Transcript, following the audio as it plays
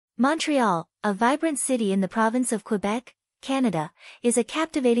Montreal, a vibrant city in the province of Quebec, Canada, is a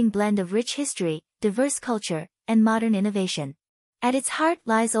captivating blend of rich history, diverse culture, and modern innovation. At its heart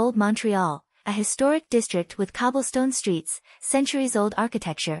lies Old Montreal, a historic district with cobblestone streets, centuries-old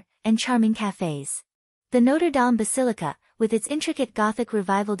architecture, and charming cafes. The Notre-Dame Basilica, with its intricate Gothic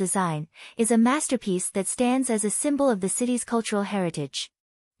Revival design, is a masterpiece that stands as a symbol of the city's cultural heritage.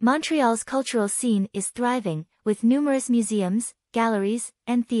 Montreal's cultural scene is thriving, with numerous museums, galleries,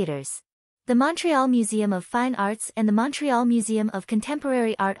 and theaters. The Montreal Museum of Fine Arts and the Montreal Museum of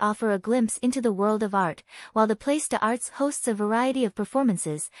Contemporary Art offer a glimpse into the world of art, while the Place des Arts hosts a variety of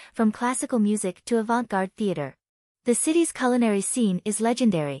performances, from classical music to avant-garde theater. The city's culinary scene is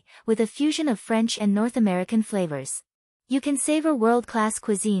legendary, with a fusion of French and North American flavors. You can savor world-class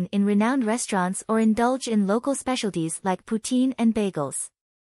cuisine in renowned restaurants or indulge in local specialties like poutine and bagels.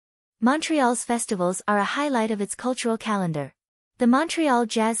 Montreal's festivals are a highlight of its cultural calendar. The Montreal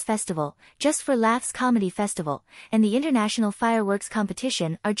Jazz Festival, Just for Laughs Comedy Festival, and the International Fireworks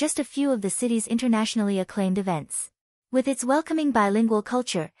Competition are just a few of the city's internationally acclaimed events. With its welcoming bilingual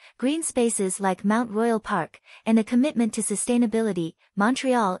culture, green spaces like Mount Royal Park, and a commitment to sustainability,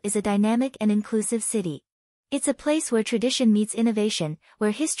 Montreal is a dynamic and inclusive city. It's a place where tradition meets innovation,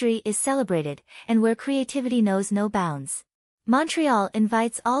 where history is celebrated, and where creativity knows no bounds. Montreal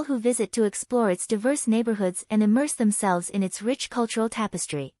invites all who visit to explore its diverse neighborhoods and immerse themselves in its rich cultural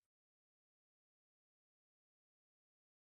tapestry.